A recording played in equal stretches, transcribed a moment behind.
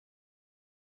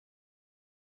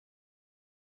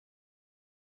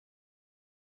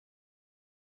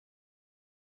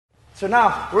So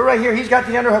now, we're right here. He's got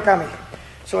the underhook on me.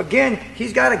 So again,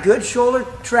 he's got a good shoulder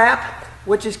trap,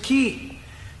 which is key.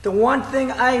 The one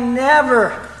thing I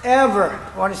never, ever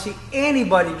want to see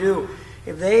anybody do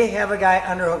if they have a guy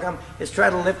underhook them is try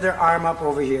to lift their arm up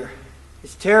over here.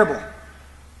 It's terrible.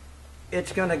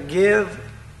 It's going to give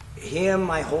him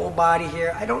my whole body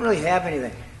here. I don't really have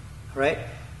anything, right?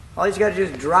 All he's got to do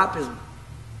is drop his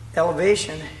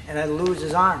elevation and I lose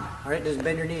his arm, all right? Just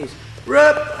bend your knees.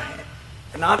 Rip!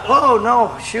 Not, oh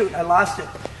no, shoot, I lost it.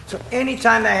 So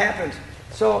anytime that happens,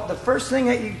 so the first thing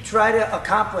that you try to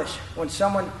accomplish when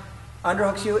someone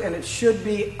underhooks you, and it should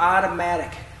be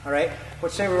automatic, all right?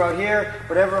 Let's say we're out here,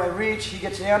 whatever I reach, he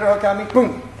gets the underhook on me,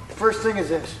 boom. First thing is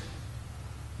this.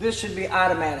 This should be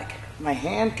automatic. My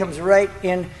hand comes right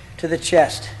into the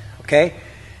chest, okay?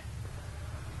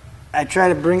 I try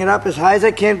to bring it up as high as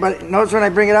I can, but notice when I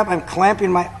bring it up, I'm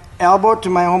clamping my elbow to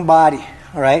my own body,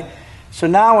 all right? So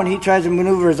now when he tries to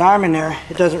maneuver his arm in there,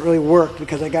 it doesn't really work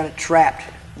because I got it trapped,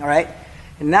 all right?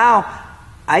 And now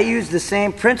I use the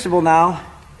same principle now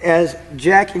as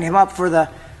jacking him up with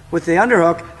the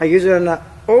underhook. I use it on the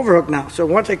overhook now. So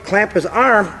once I clamp his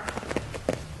arm,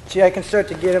 see, I can start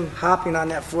to get him hopping on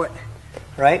that foot,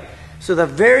 right? So the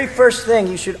very first thing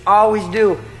you should always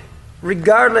do,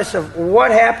 regardless of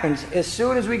what happens, as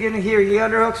soon as we get in here, he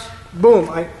underhooks,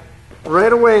 boom,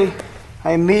 right away,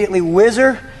 I immediately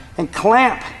whizzer and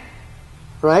clamp,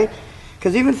 right?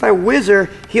 Because even if I whizzer,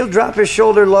 he'll drop his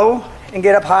shoulder low and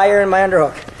get up higher in my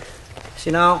underhook.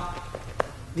 See now,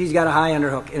 he's got a high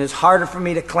underhook, and it's harder for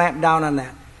me to clamp down on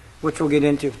that, which we'll get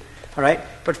into, all right?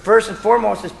 But first and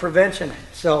foremost is prevention.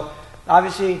 So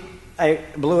obviously, I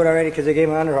blew it already because I gave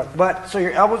him an underhook. But so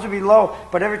your elbows will be low,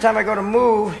 but every time I go to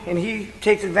move and he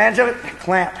takes advantage of it, I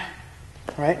clamp,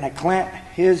 all right? And I clamp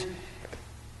his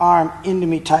arm into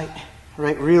me tight, all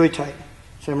right, really tight.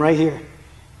 So I'm right here.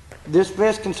 This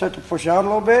fist can start to push out a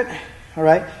little bit, all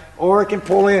right, or it can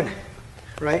pull in,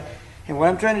 right? And what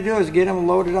I'm trying to do is get him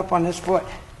loaded up on this foot,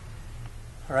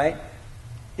 all right?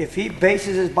 If he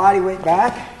bases his body weight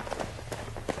back,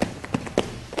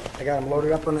 I got him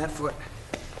loaded up on that foot,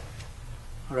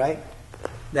 all right?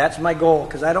 That's my goal,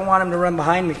 because I don't want him to run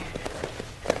behind me.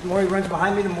 The more he runs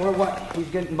behind me, the more what? He's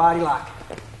getting body lock,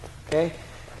 okay?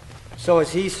 So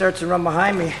as he starts to run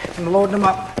behind me, I'm loading him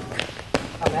up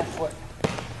on that foot,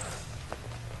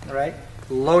 all right?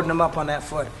 Loading him up on that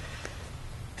foot.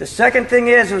 The second thing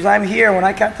is I'm here, when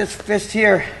I got this fist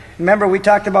here, remember we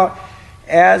talked about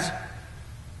as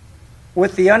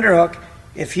with the underhook,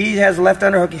 if he has a left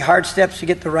underhook, he hard steps to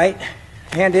get the right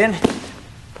hand in,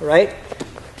 right?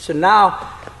 So now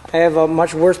I have a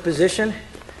much worse position.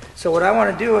 So what I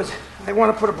want to do is I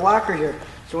want to put a blocker here.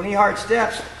 So when he hard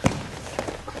steps,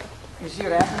 you see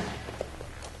what happened?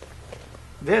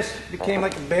 This became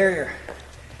like a barrier.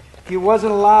 He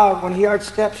wasn't allowed, when he hard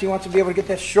steps, he wants to be able to get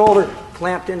that shoulder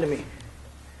clamped into me.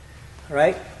 All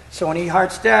right? So when he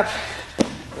hard steps,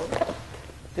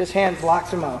 this hand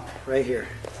blocks him out right here.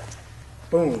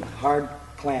 Boom, hard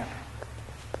clamp.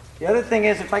 The other thing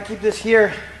is if I keep this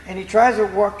here and he tries to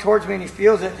walk towards me and he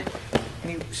feels it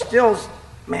and he stills,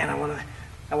 man, I want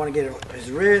to get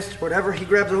his wrist, whatever. He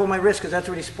grabs a hold of my wrist because that's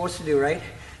what he's supposed to do, right?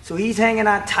 So he's hanging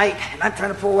on tight and I'm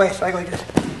trying to pull away. So I go like this.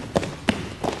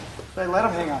 So I let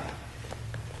him hang on.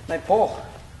 And I pull,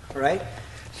 all right?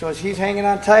 So as he's hanging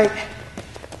on tight,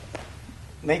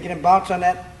 making him bounce on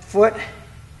that foot,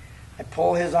 I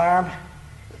pull his arm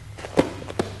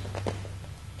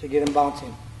to get him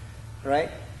bouncing, all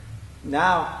right?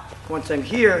 Now, once I'm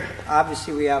here,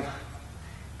 obviously we have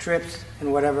trips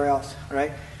and whatever else, all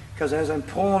right? Because as I'm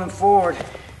pulling him forward,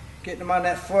 getting him on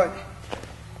that foot,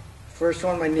 first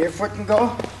one, my near foot can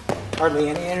go, hardly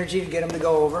any energy to get him to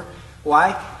go over.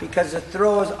 Why? Because the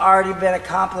throw has already been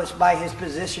accomplished by his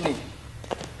positioning.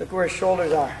 Look where his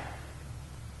shoulders are.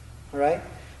 All right?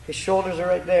 His shoulders are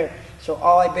right there. So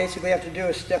all I basically have to do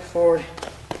is step forward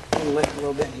and lift a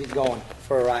little bit and he's going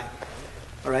for a ride.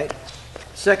 All right?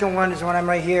 Second one is when I'm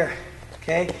right here.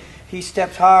 Okay? He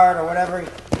steps hard or whatever.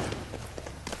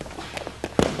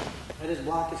 I just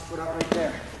block his foot out right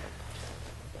there.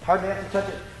 Hardly have to touch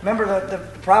it. Remember the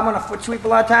problem on a foot sweep a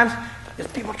lot of times is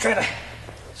people try to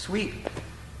sweep.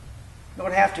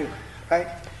 Don't have to, right?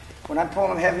 When I'm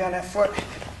pulling him heavy on that foot,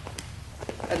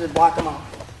 I just block him out.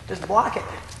 Just block it.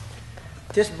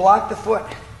 Just block the foot.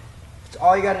 That's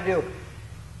all you got to do.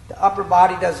 The upper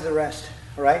body does the rest,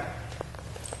 all right?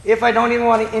 If I don't even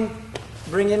want to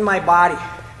bring in my body,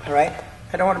 all right?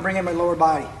 I don't want to bring in my lower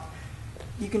body.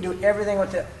 You can do everything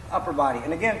with the upper body.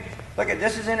 And again, look at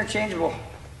this is interchangeable.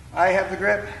 I have the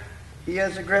grip. He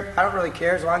has the grip. I don't really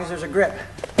care as long as there's a grip.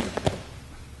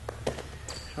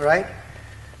 All right?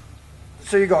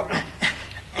 So you go.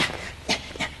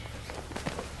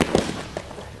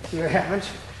 See what happens?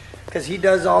 Because he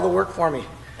does all the work for me.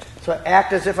 So I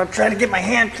act as if I'm trying to get my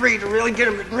hand free to really get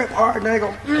him to grip hard, and then I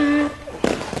go.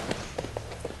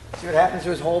 See what happens to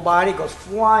his whole body? It goes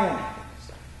flying.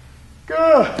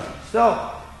 Good.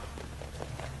 So,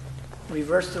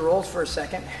 reverse the roles for a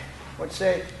second. Let's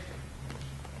say,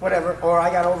 whatever, or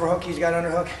I got overhook, he's got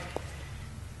underhook.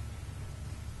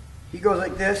 He goes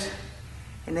like this,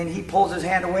 and then he pulls his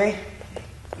hand away.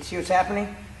 You see what's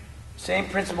happening? Same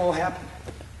principle will happen.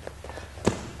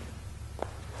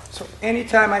 So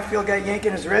anytime I feel a guy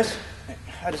yanking his wrist,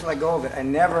 I just let go of it. I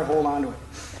never hold on to it.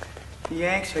 He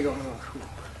yanks, I go, oh.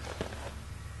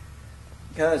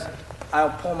 Because I'll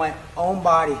pull my own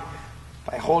body.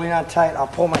 By holding on tight, I'll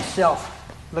pull myself.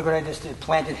 Look what I just did.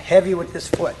 Planted heavy with this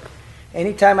foot.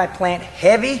 Anytime I plant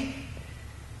heavy,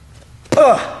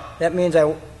 that means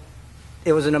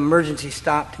it was an emergency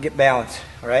stop to get balance.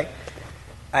 All right?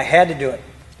 I had to do it.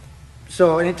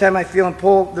 So anytime I feel him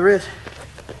pull the wrist,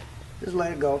 just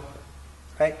let it go.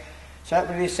 Right? So that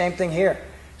would be the same thing here.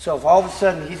 So if all of a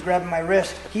sudden he's grabbing my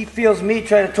wrist, he feels me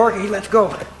trying to torque it, he lets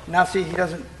go. Now see, he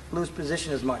doesn't lose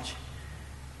position as much.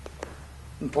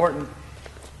 Important.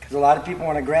 Because a lot of people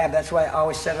want to grab. That's why I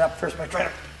always set it up first by trying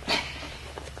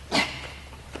to.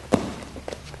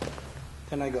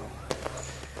 Then I go.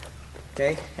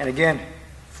 Okay? And again,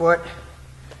 foot,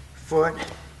 foot,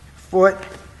 foot.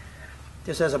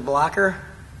 Just as a blocker.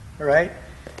 All right?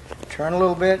 Turn a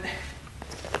little bit.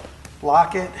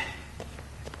 Block it.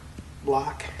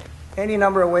 Block. Any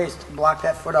number of ways to block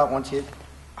that foot out once he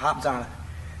hops on it.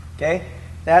 Okay?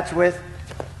 That's with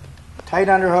tight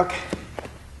underhook,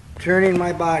 turning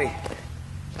my body.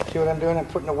 See what I'm doing? I'm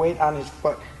putting a weight on his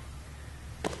foot.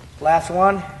 Last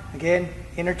one, again,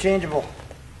 interchangeable.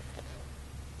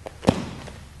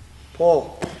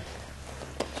 Pull.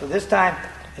 So this time,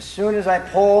 as soon as I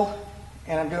pull,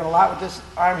 and I'm doing a lot with this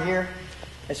arm here,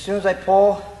 as soon as I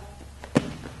pull,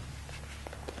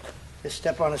 just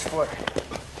step on his foot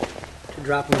to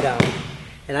drop him down.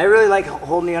 And I really like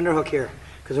holding the underhook here,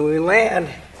 because when we land,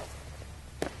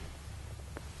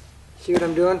 see what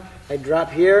I'm doing? I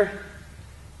drop here,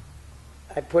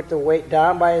 I put the weight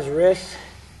down by his wrist,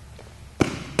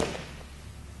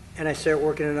 and I start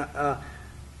working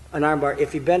an arm bar.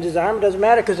 If he bends his arm, it doesn't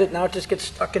matter, because now it just gets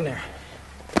stuck in there.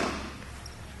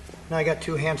 Now I got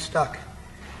two hands stuck.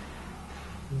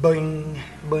 Boing,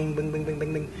 boing, boing, boing, boing,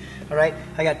 boing, boing. All right,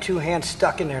 I got two hands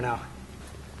stuck in there now.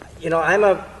 You know, I'm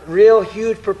a real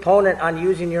huge proponent on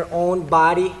using your own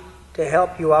body to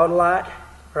help you out a lot,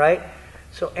 right?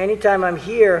 So anytime I'm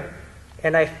here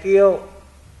and I feel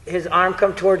his arm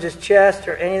come towards his chest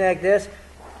or anything like this,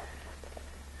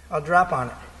 I'll drop on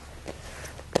it.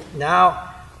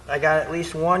 Now I got at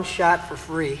least one shot for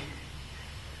free.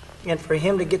 And for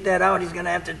him to get that out, he's going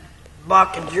to have to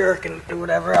buck and jerk and do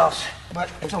whatever else. But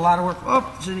it's a lot of work.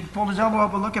 Oh, so he pulled his elbow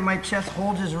up, but look at my chest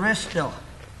holds his wrist still.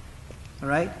 All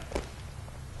right?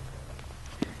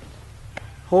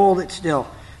 Hold it still.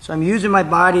 So I'm using my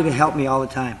body to help me all the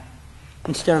time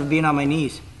instead of being on my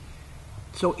knees.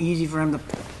 It's so easy for him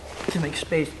to make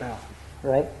space now,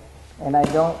 right? And I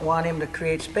don't want him to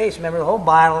create space. Remember, the whole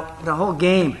battle, the whole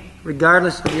game,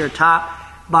 regardless of your top,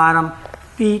 bottom,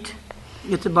 feet,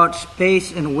 it's about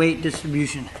space and weight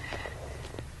distribution.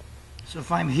 So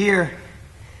if I'm here,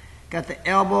 got the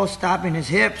elbow stopping his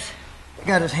hips,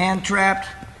 got his hand trapped,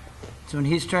 so when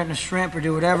he's trying to shrimp or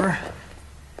do whatever,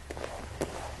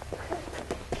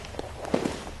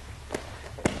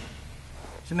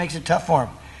 so it makes it tough for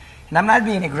him. And I'm not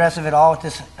being aggressive at all with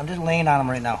this. I'm just laying on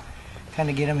him right now, trying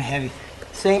to get him heavy.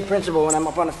 Same principle when I'm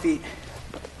up on the feet.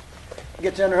 He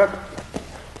gets underhook.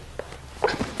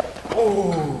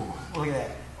 Oh, look at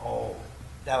that. Oh,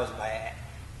 that was by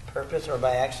purpose or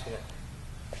by accident.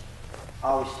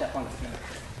 Always step on the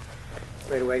feet.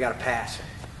 Right away, I got a pass.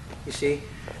 You see?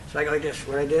 So I go like this.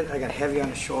 What I did, I got heavy on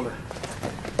his shoulder.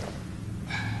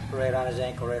 Right on his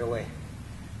ankle right away.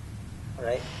 All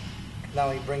right? Now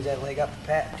he brings that leg up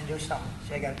to do something.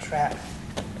 See, I got a trap.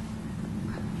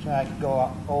 So I can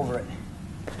go over it.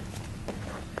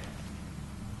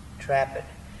 Trap it.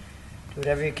 Do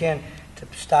whatever you can to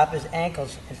stop his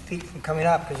ankles and feet from coming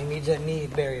up because he needs that knee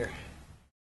barrier.